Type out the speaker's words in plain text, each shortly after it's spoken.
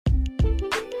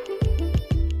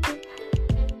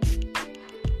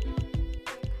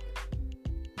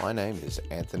My name is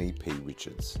Anthony P.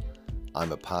 Richards.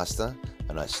 I'm a pastor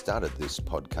and I started this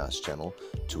podcast channel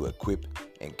to equip,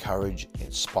 encourage,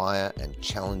 inspire, and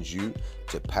challenge you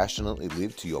to passionately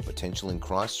live to your potential in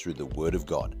Christ through the Word of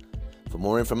God. For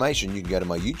more information, you can go to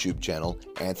my YouTube channel,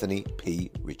 Anthony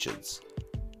P. Richards.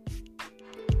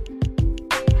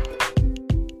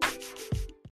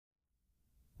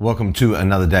 Welcome to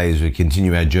another day as we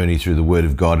continue our journey through the Word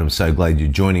of God. I'm so glad you're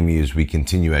joining me as we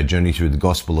continue our journey through the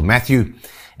Gospel of Matthew.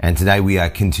 And today we are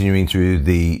continuing through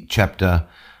the chapter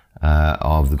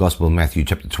of the Gospel of Matthew,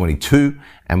 chapter 22,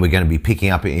 and we're going to be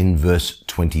picking up in verse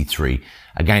 23.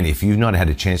 Again, if you've not had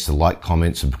a chance to like,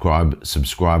 comment,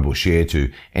 subscribe or share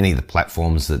to any of the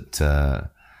platforms that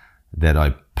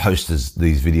I post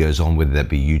these videos on, whether that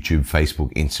be YouTube,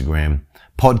 Facebook, Instagram,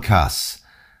 podcasts,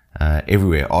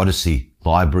 everywhere, Odyssey,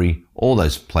 Library, all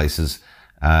those places,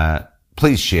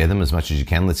 please share them as much as you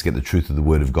can. Let's get the truth of the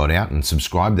Word of God out and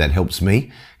subscribe. That helps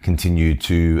me continue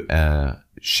to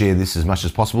share this as much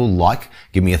as possible. Like,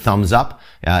 give me a thumbs up.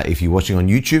 If you're watching on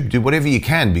YouTube, do whatever you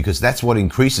can because that's what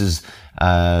increases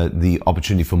the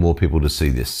opportunity for more people to see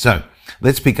this. So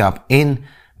let's pick up in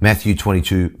Matthew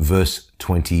 22, verse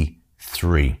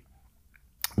 23.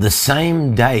 The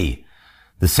same day,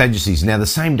 the Sadducees. Now, the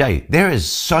same day, there is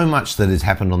so much that has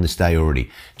happened on this day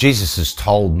already. Jesus has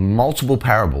told multiple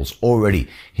parables already.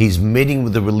 He's meeting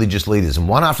with the religious leaders, and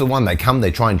one after one, they come,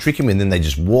 they try and trick him, and then they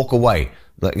just walk away.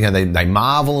 They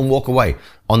marvel and walk away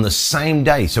on the same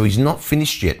day. So he's not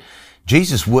finished yet.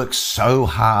 Jesus worked so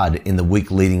hard in the week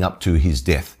leading up to his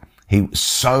death. He was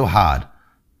so hard.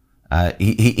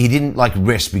 He didn't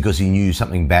rest because he knew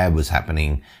something bad was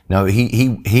happening. No,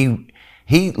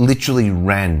 he literally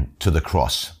ran to the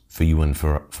cross for you and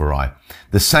for I.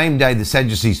 The same day, the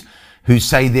Sadducees, who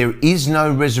say there is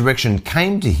no resurrection,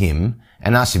 came to him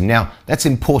and asked him. Now, that's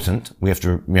important. We're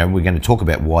going to talk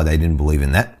about why they didn't believe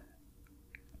in that.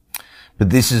 But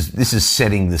this is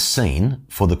setting the scene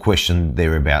for the question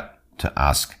they're about to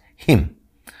ask him.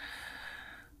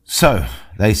 So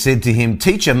they said to him,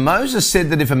 "Teacher, Moses said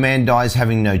that if a man dies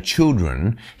having no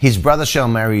children, his brother shall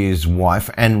marry his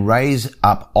wife and raise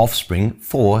up offspring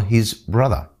for his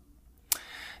brother.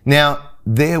 Now,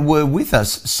 there were with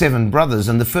us 7 brothers,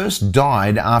 and the first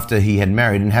died after he had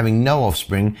married, and having no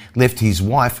offspring, left his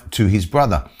wife to his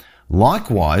brother.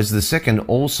 Likewise, the second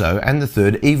also, and the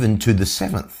third, even to the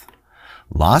 7th.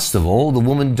 Last of all, the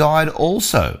woman died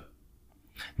also.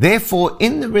 Therefore,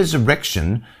 in the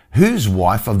resurrection, whose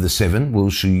wife of the 7 will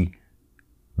she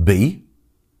be?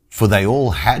 For they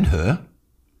all had her."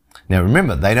 Now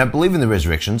remember, they don't believe in the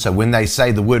resurrection, so when they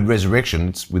say the word resurrection,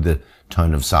 it's with a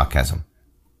tone of sarcasm.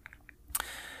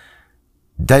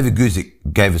 David Guzik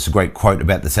gave us a great quote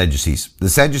about the Sadducees. The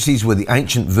Sadducees were the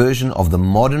ancient version of the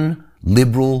modern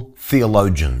liberal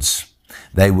theologians.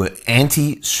 They were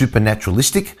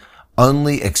anti-supernaturalistic,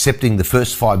 only accepting the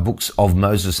first 5 books of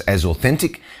Moses as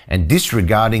authentic and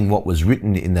disregarding what was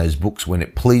written in those books when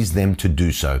it pleased them to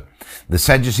do so. The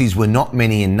Sadducees were not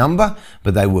many in number,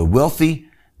 but they were wealthy,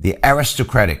 the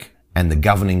aristocratic, and the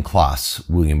governing class,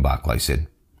 William Barclay said.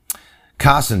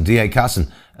 D.A.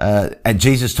 Carson, at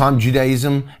Jesus' time,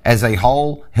 Judaism as a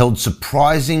whole held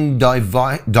surprising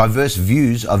diverse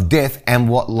views of death and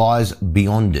what lies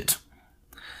beyond it.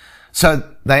 So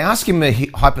they ask him a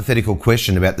hypothetical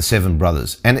question about the 7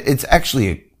 brothers. And it's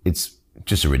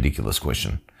just a ridiculous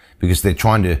question because they're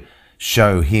trying to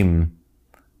show him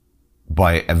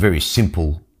by a very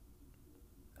simple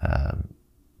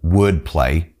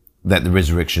wordplay that the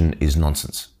resurrection is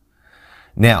nonsense.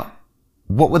 Now,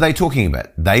 what were they talking about?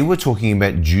 They were talking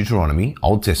about Deuteronomy,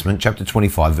 Old Testament, chapter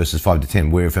 25, verses 5 to 10,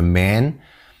 where if a man,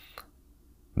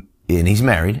 and he's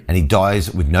married, and he dies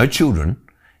with no children,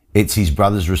 it's his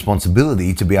brother's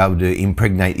responsibility to be able to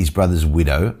impregnate his brother's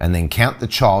widow and then count the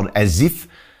child as if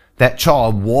that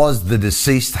child was the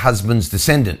deceased husband's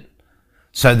descendant,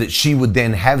 so that she would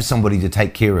then have somebody to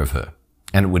take care of her,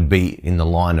 and it would be in the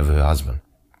line of her husband.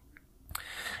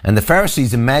 And the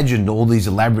Pharisees imagined all these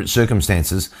elaborate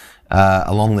circumstances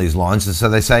along these lines, and so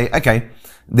they say, okay,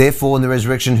 therefore in the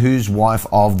resurrection, whose wife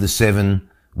of the 7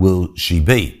 will she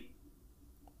be?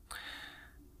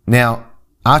 Now,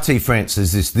 R.T. France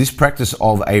says this practice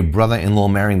of a brother-in-law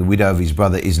marrying the widow of his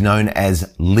brother is known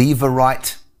as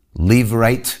levirate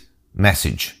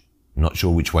marriage. I'm not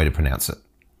sure which way to pronounce it.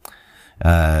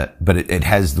 But it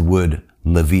has the word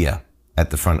levir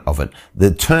at the front of it.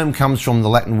 The term comes from the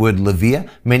Latin word levir,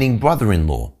 meaning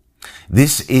brother-in-law.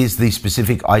 This is the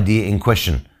specific idea in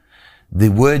question. The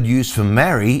word used for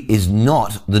marry is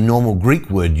not the normal Greek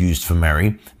word used for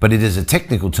marry, but it is a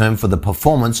technical term for the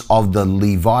performance of the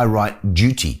levirate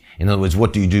duty. In other words,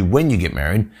 what do you do when you get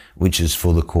married, which is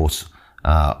for the course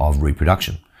of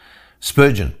reproduction.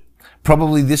 Spurgeon.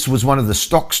 Probably this was one of the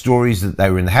stock stories that they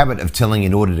were in the habit of telling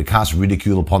in order to cast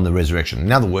ridicule upon the resurrection.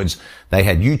 In other words, they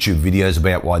had YouTube videos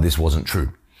about why this wasn't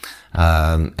true.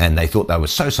 And they thought they were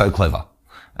so clever.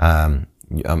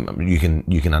 You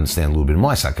can understand a little bit of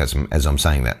my sarcasm as I'm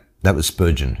saying that. That was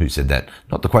Spurgeon who said that.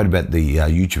 Not the quote about the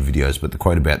YouTube videos, but the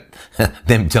quote about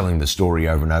them telling the story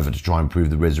over and over to try and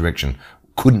prove the resurrection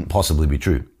couldn't possibly be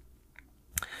true.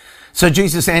 So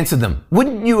Jesus answered them.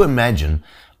 Wouldn't you imagine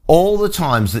all the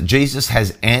times that Jesus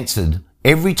has answered,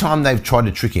 every time they've tried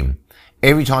to trick him,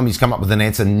 every time he's come up with an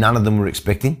answer none of them were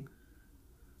expecting?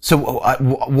 So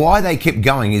why they kept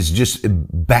going is just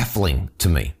baffling to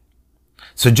me.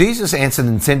 So Jesus answered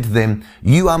and said to them,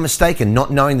 you are mistaken,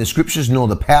 not knowing the scriptures nor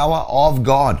the power of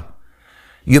God.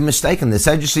 You're mistaken. The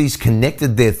Sadducees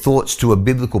connected their thoughts to a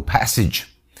biblical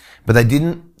passage, but they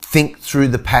didn't think through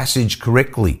the passage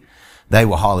correctly. They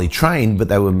were highly trained, but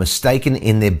they were mistaken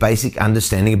in their basic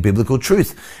understanding of biblical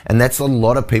truth. And that's a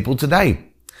lot of people today.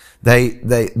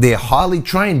 They're highly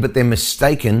trained, but they're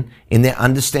mistaken in their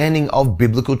understanding of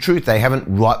biblical truth. They haven't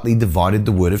rightly divided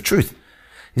the word of truth.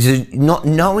 He says, not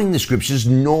knowing the scriptures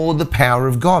nor the power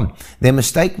of God. Their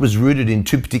mistake was rooted in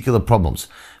two particular problems.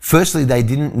 Firstly, they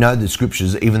didn't know the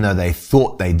scriptures, even though they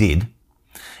thought they did.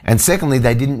 And secondly,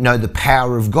 they didn't know the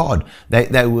power of God. They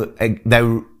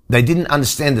didn't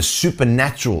understand the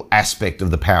supernatural aspect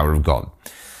of the power of God.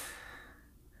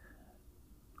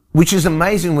 Which is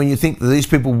amazing when you think that these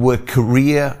people were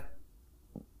career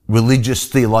religious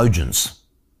theologians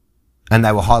and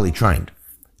they were highly trained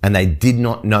and they did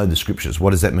not know the scriptures. What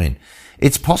does that mean?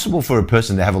 It's possible for a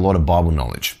person to have a lot of Bible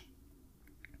knowledge,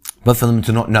 but for them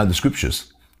to not know the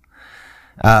scriptures.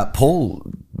 Paul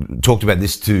talked about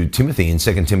this to Timothy in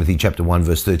 2 Timothy chapter 1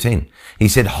 verse 13. He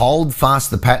said, hold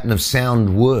fast the pattern of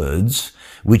sound words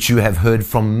which you have heard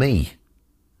from me,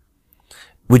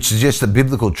 which suggests that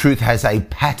biblical truth has a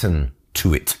pattern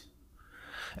to it.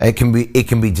 It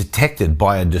can be detected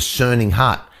by a discerning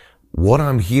heart. What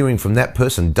I'm hearing from that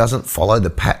person doesn't follow the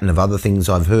pattern of other things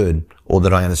I've heard or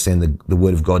that I understand the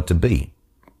word of God to be.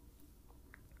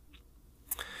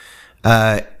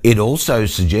 It also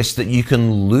suggests that you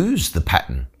can lose the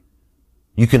pattern.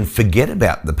 You can forget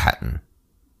about the pattern,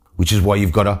 which is why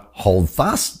you've got to hold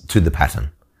fast to the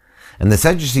pattern. And the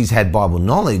Sadducees had Bible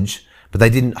knowledge, but they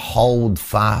didn't hold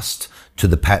fast to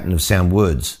the pattern of sound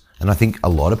words. And I think a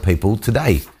lot of people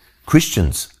today,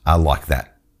 Christians, are like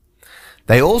that.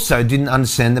 They also didn't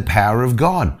understand the power of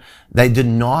God.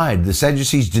 The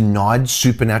Sadducees denied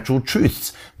supernatural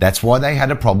truths. That's why they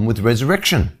had a problem with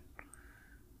resurrection.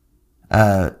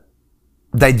 They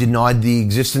denied the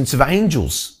existence of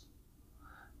angels.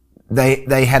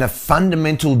 They had a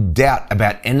fundamental doubt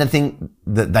about anything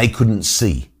that they couldn't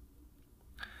see.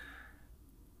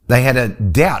 They had a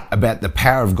doubt about the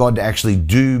power of God to actually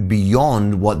do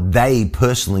beyond what they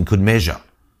personally could measure.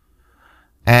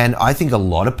 And I think a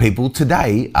lot of people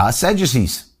today are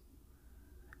Sadducees.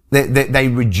 They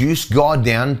reduce God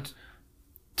down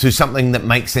to something that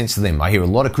makes sense to them. I hear a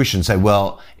lot of Christians say,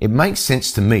 well, it makes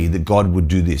sense to me that God would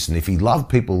do this. And if he loved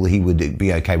people, he would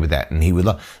be okay with that. And he would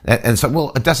and so,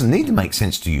 well, it doesn't need to make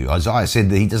sense to you. Isaiah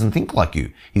said that he doesn't think like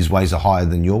you. His ways are higher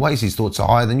than your ways. His thoughts are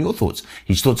higher than your thoughts.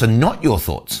 His thoughts are not your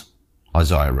thoughts,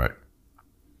 Isaiah wrote.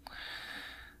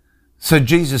 So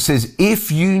Jesus says,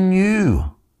 if you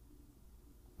knew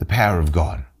the power of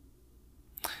God.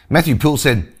 Matthew Poole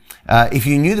said, if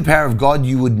you knew the power of God,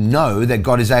 you would know that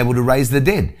God is able to raise the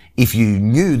dead. If you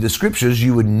knew the scriptures,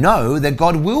 you would know that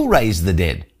God will raise the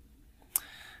dead.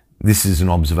 This is an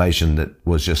observation that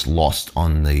was just lost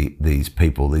on these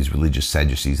people, these religious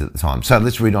Sadducees at the time. So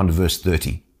let's read on to verse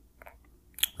 30.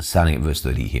 Starting at verse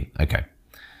 30 here. Okay.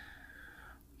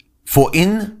 For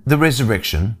in the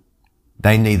resurrection,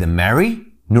 they neither marry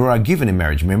nor are given in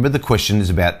marriage. Remember, the question is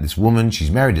about this woman.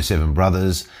 She's married to 7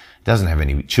 brothers, doesn't have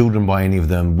any children by any of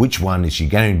them. Which one is she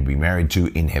going to be married to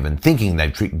in heaven? Thinking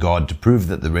they've tricked God to prove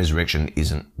that the resurrection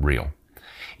isn't real.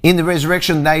 In the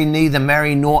resurrection, they neither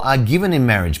marry nor are given in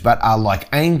marriage, but are like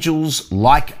angels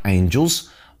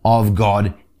of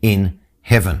God in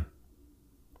heaven.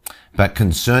 But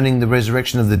concerning the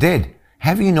resurrection of the dead,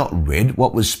 have you not read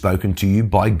what was spoken to you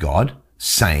by God,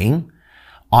 saying,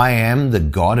 I am the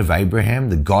God of Abraham,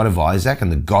 the God of Isaac,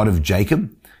 and the God of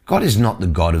Jacob. God is not the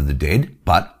God of the dead,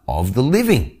 but of the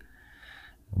living.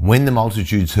 When the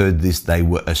multitudes heard this, they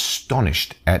were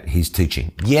astonished at his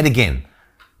teaching. Yet again,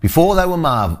 before they were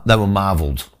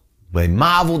marveled. They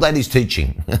marveled at his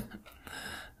teaching.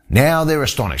 Now they're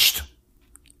astonished.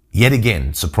 Yet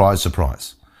again, surprise,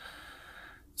 surprise.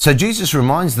 So Jesus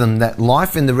reminds them that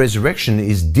life in the resurrection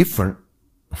is different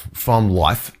from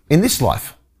life in this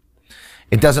life.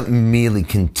 It doesn't merely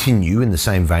continue in the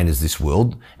same vein as this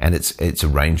world and its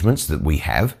arrangements that we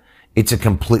have. It's a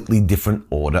completely different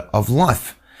order of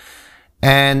life.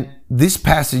 And this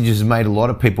passage has made a lot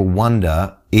of people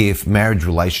wonder if marriage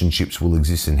relationships will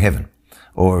exist in heaven,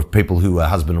 or if people who are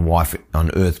husband and wife on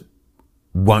earth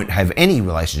won't have any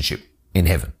relationship in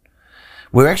heaven.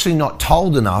 We're actually not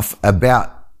told enough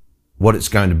about what it's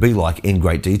going to be like in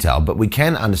great detail, but we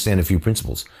can understand a few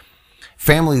principles.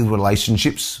 Family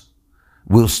relationships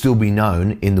will still be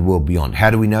known in the world beyond. How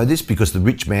do we know this? Because the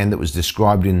rich man that was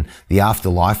described in the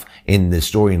afterlife in the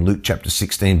story in Luke chapter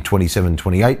 16, 27,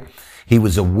 28, he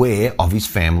was aware of his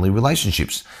family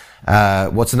relationships.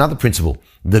 What's another principle?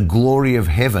 The glory of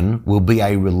heaven will be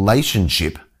a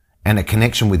relationship and a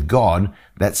connection with God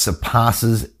that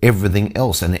surpasses everything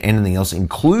else and anything else,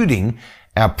 including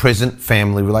our present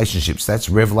family relationships. That's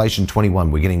Revelation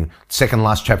 21. We're getting second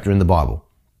last chapter in the Bible.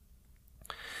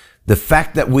 The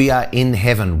fact that we are in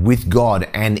heaven with God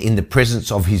and in the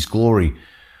presence of his glory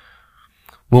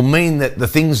will mean that the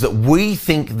things that we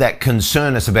think that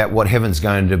concern us about what heaven's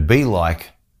going to be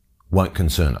like won't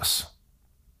concern us.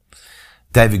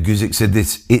 David Guzik said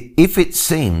this: if it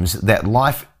seems that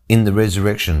life in the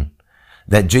resurrection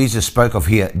that Jesus spoke of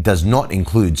here does not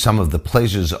include some of the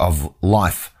pleasures of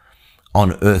life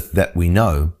on earth that we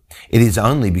know, it is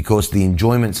only because the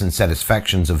enjoyments and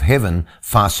satisfactions of heaven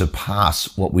far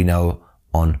surpass what we know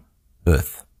on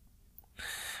earth.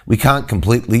 We can't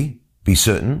completely be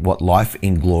certain what life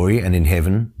in glory and in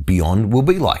heaven beyond will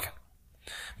be like,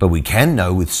 but we can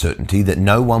know with certainty that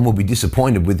no one will be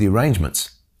disappointed with the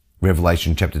arrangements.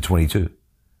 Revelation chapter 22.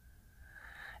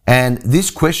 And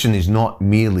this question is not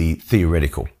merely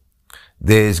theoretical.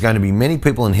 There's going to be many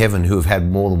people in heaven who have had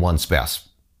more than one spouse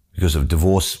because of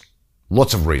divorce,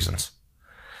 lots of reasons.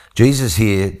 Jesus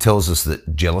here tells us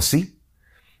that jealousy,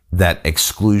 that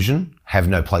exclusion have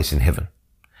no place in heaven.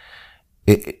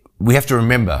 We have to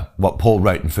remember what Paul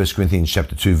wrote in 1 Corinthians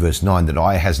chapter 2 verse 9, that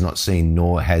eye has not seen,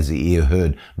 nor has the ear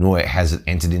heard, nor has it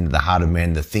entered into the heart of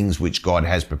man the things which God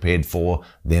has prepared for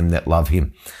them that love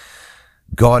him.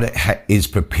 God is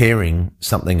preparing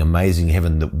something amazing in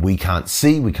heaven that we can't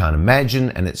see, we can't imagine,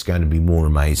 and it's going to be more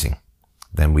amazing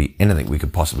than anything we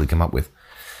could possibly come up with.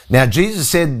 Now, Jesus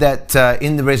said that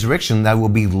in the resurrection they will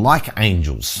be like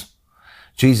angels.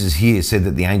 Jesus here said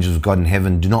that the angels of God in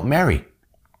heaven do not marry,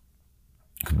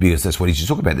 because that's what he's just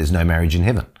talking about. There's no marriage in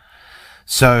heaven.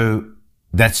 So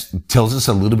that tells us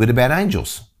a little bit about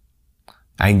angels.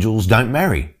 Angels don't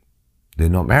marry. They're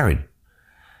not married.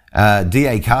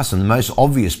 D.A. Carson, the most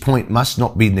obvious point must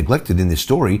not be neglected in this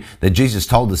story, that Jesus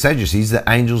told the Sadducees that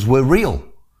angels were real.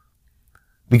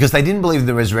 Because they didn't believe in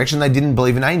the resurrection, they didn't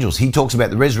believe in angels. He talks about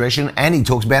the resurrection and he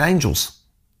talks about angels.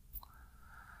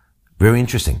 Very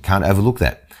interesting. Can't overlook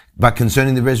that. But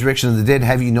concerning the resurrection of the dead,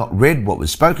 have you not read what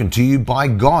was spoken to you by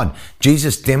God?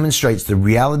 Jesus demonstrates the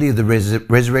reality of the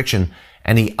resurrection,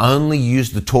 and he only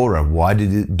used the Torah. Why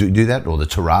did he do that? Or the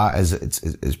Torah, as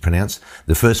it's pronounced,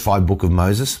 the first 5 books of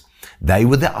Moses. They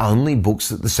were the only books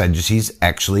that the Sadducees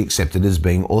actually accepted as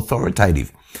being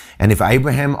authoritative. And if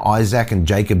Abraham, Isaac, and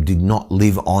Jacob did not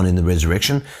live on in the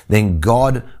resurrection, then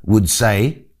God would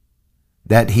say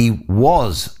that he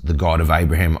was the God of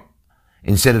Abraham,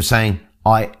 instead of saying,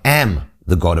 I am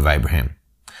the God of Abraham.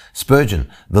 Spurgeon,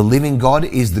 the living God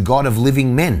is the God of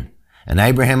living men. And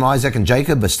Abraham, Isaac, and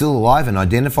Jacob are still alive and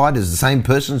identified as the same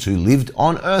persons who lived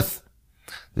on earth.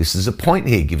 This is a point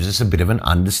here, gives us a bit of an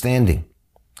understanding.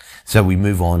 So we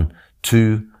move on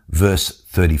to verse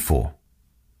 34.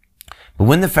 But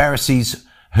when the Pharisees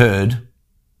heard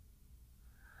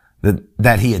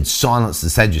that he had silenced the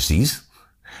Sadducees,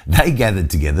 they gathered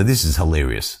together. This is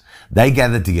hilarious. They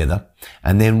gathered together,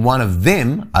 and then one of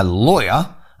them, a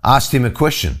lawyer, asked him a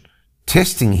question,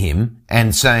 testing him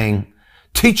and saying,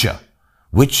 Teacher,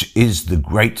 which is the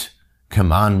great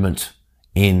commandment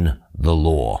in the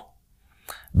law?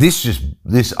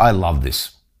 I love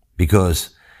this,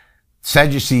 because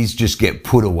Sadducees just get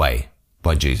put away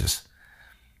by Jesus.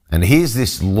 And here's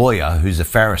this lawyer who's a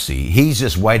Pharisee. He's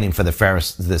just waiting for the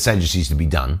Sadducees to be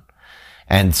done.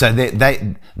 And so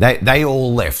they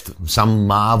all left. Some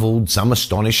marveled, some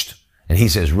astonished. And he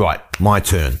says, right, my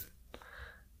turn.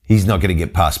 He's not going to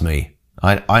get past me.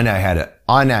 I know how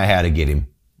to get him.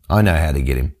 I know how to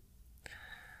get him.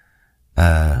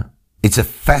 It's a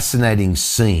fascinating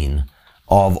scene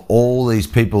of all these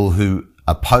people who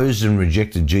opposed and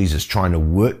rejected Jesus, trying to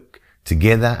work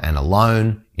together and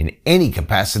alone in any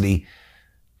capacity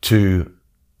to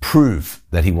prove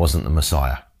that he wasn't the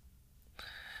Messiah.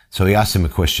 So he asked him a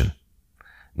question.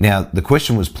 Now, the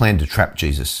question was planned to trap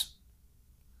Jesus,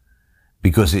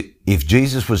 because if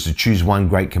Jesus was to choose one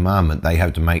great commandment, they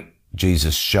had to make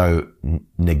Jesus show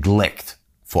neglect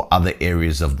for other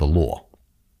areas of the law?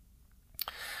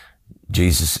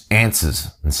 Jesus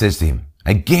answers and says to him,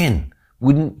 again,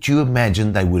 wouldn't you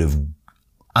imagine they would have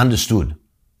understood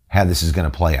how this is going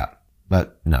to play out?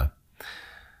 But no.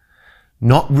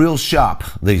 Not real sharp,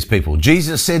 these people.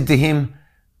 Jesus said to him,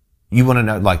 you want to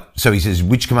know, so he says,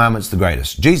 which commandment's the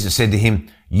greatest? Jesus said to him,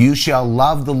 you shall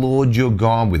love the Lord your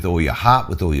God with all your heart,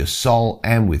 with all your soul,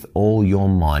 and with all your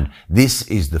mind. This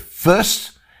is the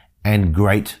first and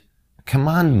great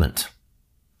commandment.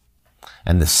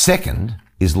 And the second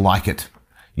is like it.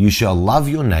 You shall love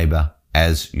your neighbor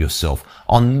as yourself.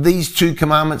 On these two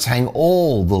commandments hang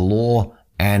all the law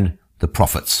and the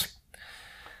prophets.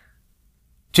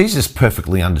 Jesus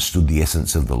perfectly understood the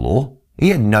essence of the law. He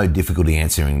had no difficulty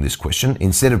answering this question.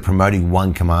 Instead of promoting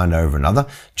one command over another,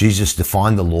 Jesus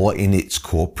defined the law in its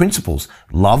core principles.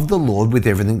 Love the Lord with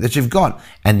everything that you've got,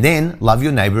 and then love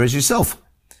your neighbor as yourself.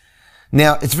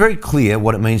 Now, it's very clear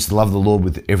what it means to love the Lord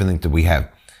with everything that we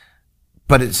have.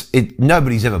 But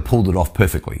nobody's ever pulled it off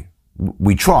perfectly.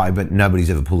 We try, but nobody's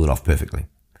ever pulled it off perfectly.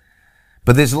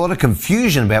 But there's a lot of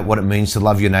confusion about what it means to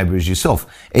love your neighbor as yourself.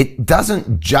 It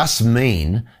doesn't just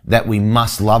mean that we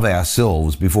must love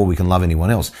ourselves before we can love anyone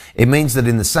else. It means that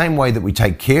in the same way that we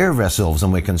take care of ourselves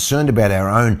and we're concerned about our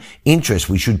own interests,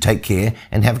 we should take care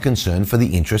and have concern for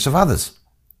the interests of others.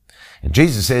 And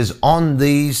Jesus says, on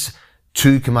these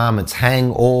two commandments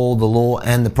hang all the law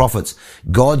and the prophets.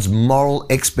 God's moral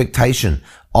expectation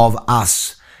of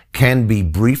us can be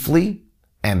briefly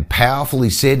and powerfully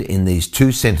said in these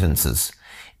two sentences.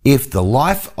 If the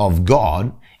life of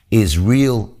God is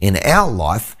real in our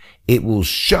life, it will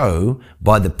show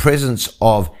by the presence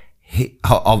of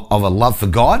a love for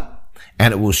God,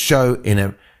 and it will show in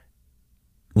a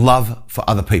love for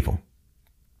other people.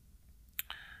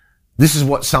 This is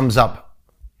what sums up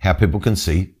how people can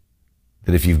see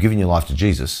that if you've given your life to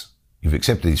Jesus, you've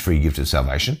accepted his free gift of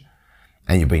salvation,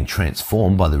 and you've been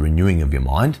transformed by the renewing of your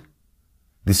mind.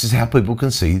 This is how people can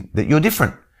see that you're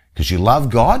different, because you love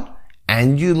God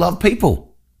and you love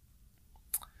people.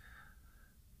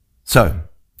 So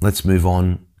let's move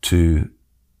on to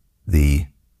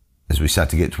as we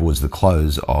start to get towards the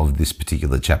close of this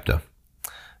particular chapter.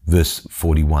 Verse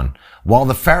 41. While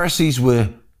the Pharisees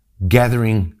were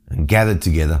gathered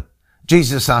together,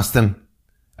 Jesus asked them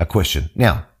a question.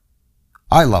 Now,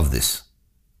 I love this,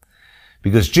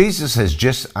 because Jesus has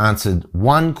just answered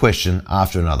one question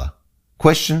after another.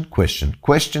 Question, question,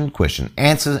 question, question,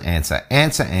 answer, answer,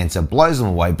 answer, answer, blows them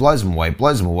away, blows them away,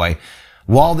 blows them away.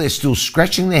 While they're still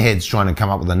scratching their heads trying to come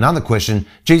up with another question,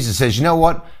 Jesus says, you know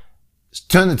what?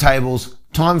 Turn the tables.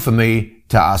 Time for me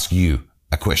to ask you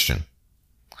a question.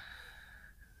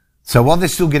 So while they're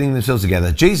still getting themselves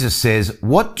together, Jesus says,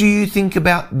 what do you think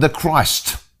about the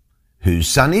Christ? Whose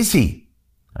son is he?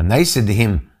 And they said to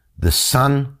him, the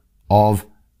son of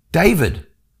David.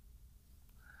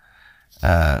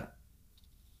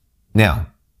 Now,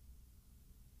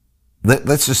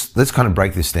 let's kind of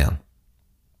break this down.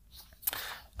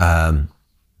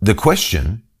 The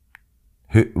question,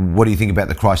 what do you think about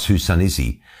the Christ? Whose son is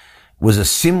he? Was a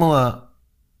similar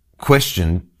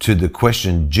question to the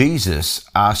question Jesus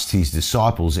asked his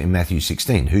disciples in Matthew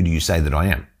 16. Who do you say that I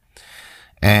am?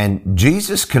 And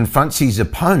Jesus confronts his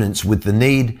opponents with the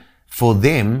need for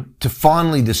them to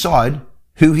finally decide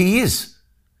who he is.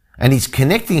 And he's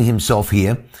connecting himself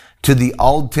here to the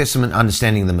Old Testament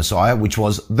understanding of the Messiah, which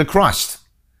was the Christ.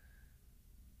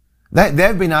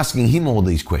 They've been asking him all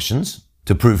these questions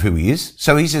to prove who he is.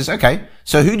 So he says, okay,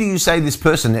 so who do you say this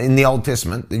person in the Old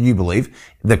Testament that you believe,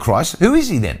 the Christ, who is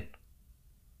he then?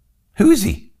 Who is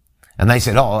he? And they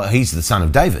said, oh, he's the son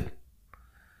of David.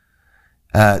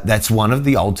 That's one of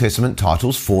the Old Testament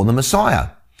titles for the Messiah.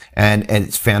 And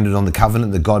it's founded on the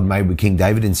covenant that God made with King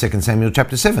David in 2 Samuel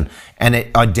chapter 7. And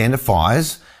it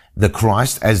identifies the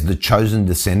Christ as the chosen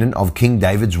descendant of King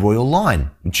David's royal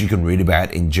line, which you can read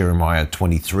about in Jeremiah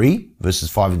 23, verses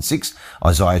 5 and 6,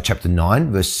 Isaiah chapter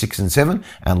 9, verse 6 and 7,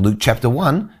 and Luke chapter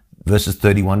 1, verses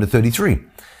 31 to 33.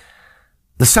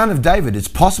 The son of David, it's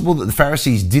possible that the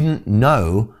Pharisees didn't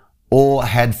know or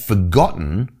had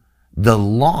forgotten the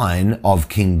line of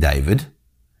King David,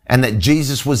 and that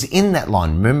Jesus was in that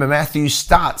line. Remember, Matthew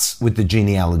starts with the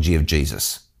genealogy of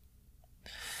Jesus.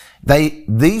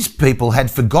 These people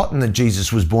had forgotten that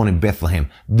Jesus was born in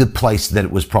Bethlehem, the place that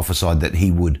it was prophesied that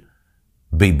he would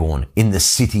be born, in the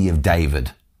city of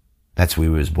David. That's where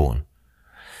he was born.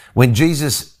 When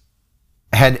Jesus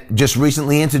had just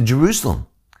recently entered Jerusalem,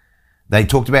 they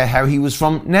talked about how he was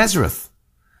from Nazareth.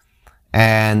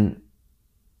 And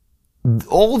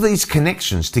all these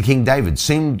connections to King David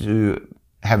seem to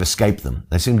have escaped them.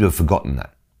 They seem to have forgotten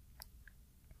that.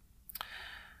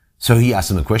 So he asked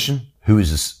them a question. Who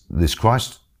is this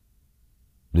Christ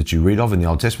that you read of in the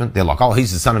Old Testament? They're like, oh,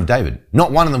 he's the son of David.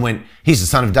 Not one of them went, he's the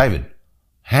son of David.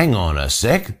 Hang on a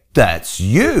sec. That's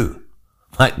you.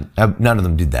 Like, none of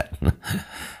them did that.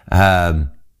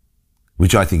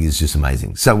 Which I think is just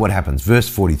amazing. So what happens? Verse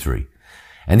 43.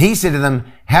 And he said to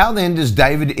them, how then does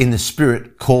David in the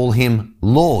Spirit call him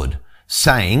Lord,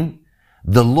 saying,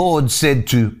 the Lord said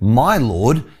to my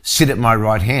Lord, sit at my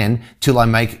right hand till I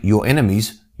make your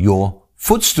enemies your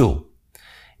footstool.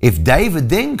 If David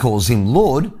then calls him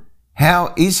Lord,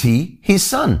 how is he his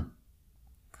son?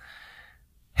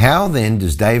 How then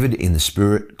does David in the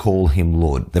Spirit call him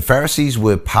Lord? The Pharisees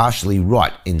were partially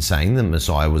right in saying the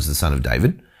Messiah was the son of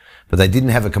David, but they didn't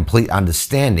have a complete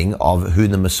understanding of who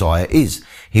the Messiah is.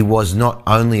 He was not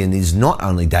only and is not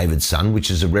only David's son, which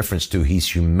is a reference to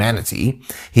his humanity.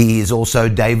 He is also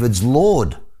David's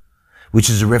Lord,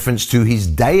 which is a reference to his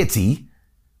deity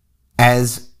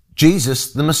as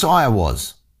Jesus the Messiah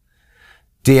was.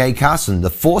 D.A. Carson, the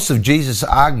force of Jesus'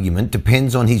 argument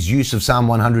depends on his use of Psalm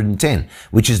 110,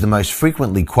 which is the most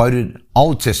frequently quoted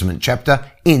Old Testament chapter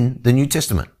in the New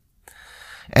Testament.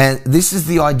 And this is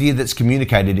the idea that's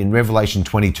communicated in Revelation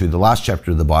 22, the last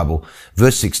chapter of the Bible,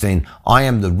 verse 16. I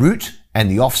am the root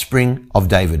and the offspring of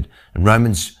David. And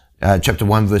Romans chapter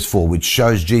 1, verse 4, which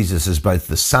shows Jesus as both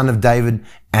the son of David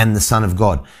and the son of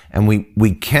God. And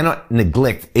we cannot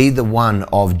neglect either one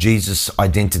of Jesus'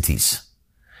 identities.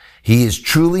 He is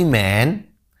truly man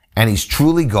and he's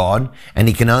truly God, and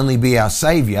he can only be our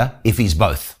savior if he's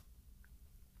both.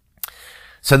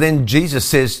 So then Jesus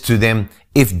says to them,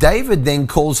 if David then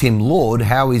calls him Lord,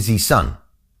 how is he son?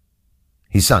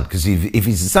 His son. Because if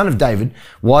he's the son of David,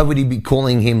 why would he be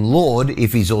calling him Lord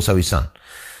if he's also his son?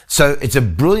 So it's a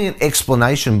brilliant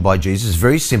explanation by Jesus,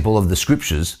 very simple, of the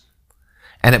scriptures.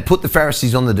 And it put the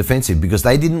Pharisees on the defensive because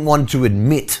they didn't want to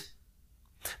admit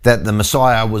that the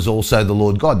Messiah was also the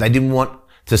Lord God. They didn't want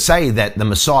to say that the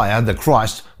Messiah, the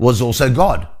Christ, was also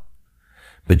God.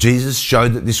 But Jesus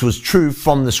showed that this was true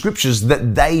from the scriptures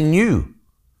that they knew.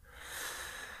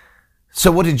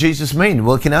 So what did Jesus mean?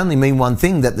 Well, it can only mean one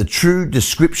thing, that the true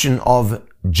description of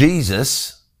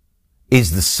Jesus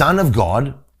is the Son of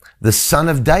God, the Son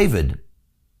of David.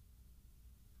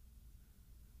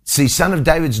 See, Son of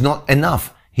David's not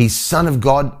enough. He's Son of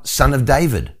God, Son of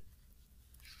David.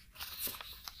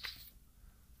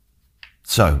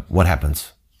 So what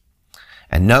happens?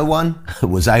 And no one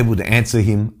was able to answer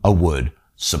him a word.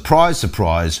 Surprise,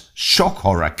 surprise, shock,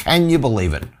 horror. Can you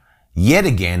believe it? Yet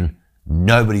again,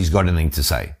 nobody's got anything to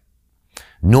say.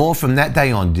 Nor from that day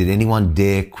on did anyone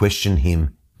dare question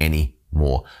him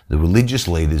anymore. The religious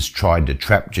leaders tried to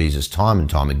trap Jesus time and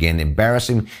time again, embarrass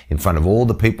him in front of all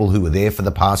the people who were there for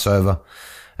the Passover.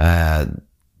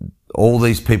 All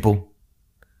these people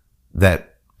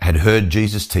that had heard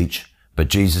Jesus teach, but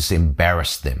Jesus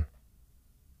embarrassed them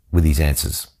with his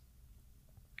answers.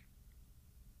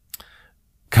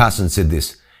 Carson said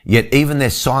this, yet even their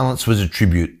silence was a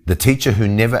tribute. The teacher who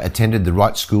never attended the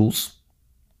right schools,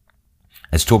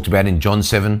 as talked about in John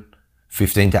 7,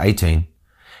 15 to 18,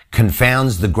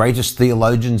 confounds the greatest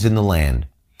theologians in the land.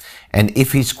 And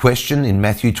if his question in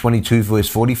Matthew 22 verse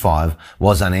 45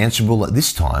 was unanswerable at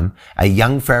this time, a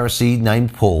young Pharisee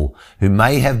named Paul, who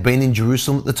may have been in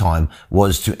Jerusalem at the time,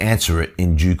 was to answer it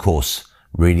in due course.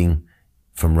 Reading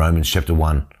from Romans chapter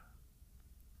 1.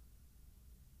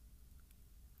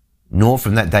 Nor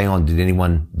from that day on did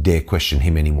anyone dare question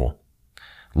him anymore.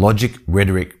 Logic,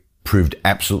 rhetoric proved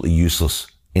absolutely useless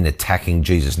in attacking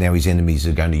Jesus. Now his enemies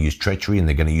are going to use treachery and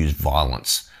they're going to use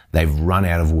violence. They've run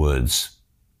out of words.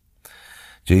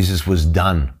 Jesus was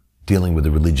done dealing with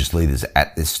the religious leaders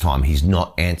at this time. He's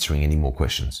not answering any more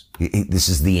questions. This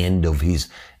is the end of his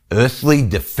earthly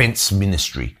defense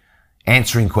ministry,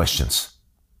 answering questions.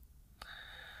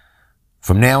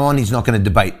 From now on, he's not going to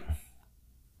debate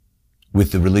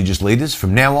with the religious leaders.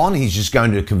 From now on, he's just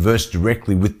going to converse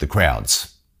directly with the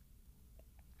crowds.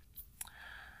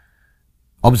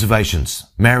 Observations.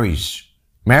 Marriage,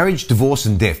 divorce,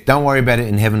 and death. Don't worry about it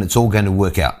in heaven. It's all going to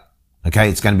work out. Okay,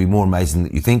 it's going to be more amazing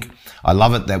than you think. I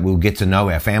love it that we'll get to know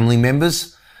our family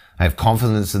members. I have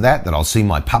confidence in that I'll see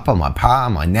my papa, my pa,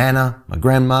 my nana, my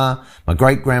grandma, my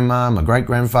great-grandma, my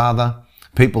great-grandfather.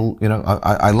 People,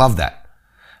 I love that.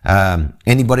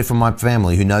 Anybody from my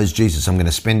family who knows Jesus, I'm going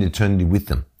to spend eternity with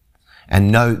them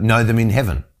and know them in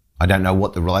heaven. I don't know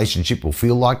what the relationship will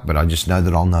feel like, but I just know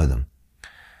that I'll know them.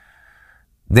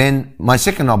 Then my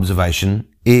second observation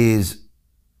is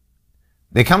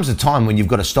there comes a time when you've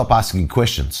got to stop asking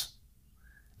questions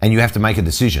and you have to make a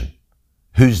decision.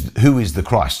 Who is the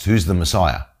Christ? Who's the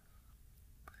Messiah?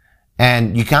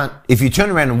 And you can't, if you turn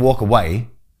around and walk away,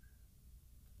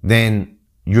 then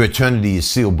your eternity is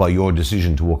sealed by your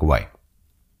decision to walk away.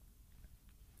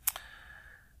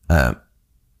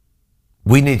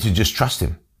 We need to just trust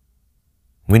him.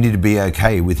 We need to be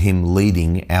okay with him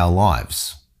leading our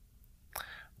lives.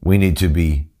 We need to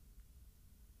be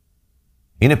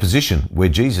in a position where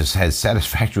Jesus has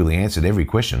satisfactorily answered every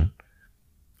question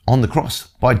on the cross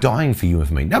by dying for you and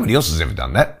for me. Nobody else has ever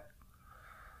done that.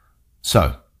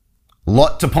 So,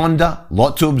 lot to ponder,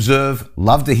 lot to observe.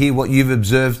 Love to hear what you've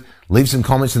observed. Leave some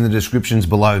comments in the descriptions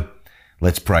below.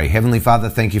 Let's pray. Heavenly Father,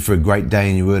 thank you for a great day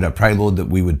in your word. I pray, Lord, that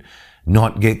we would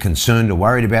not get concerned or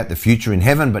worried about the future in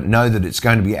heaven, but know that it's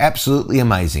going to be absolutely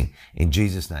amazing. In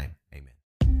Jesus' name,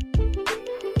 amen.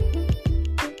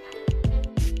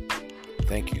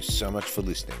 Thank you so much for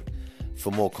listening.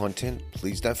 For more content,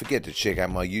 please don't forget to check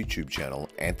out my YouTube channel,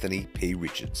 Anthony P.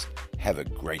 Richards. Have a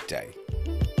great day.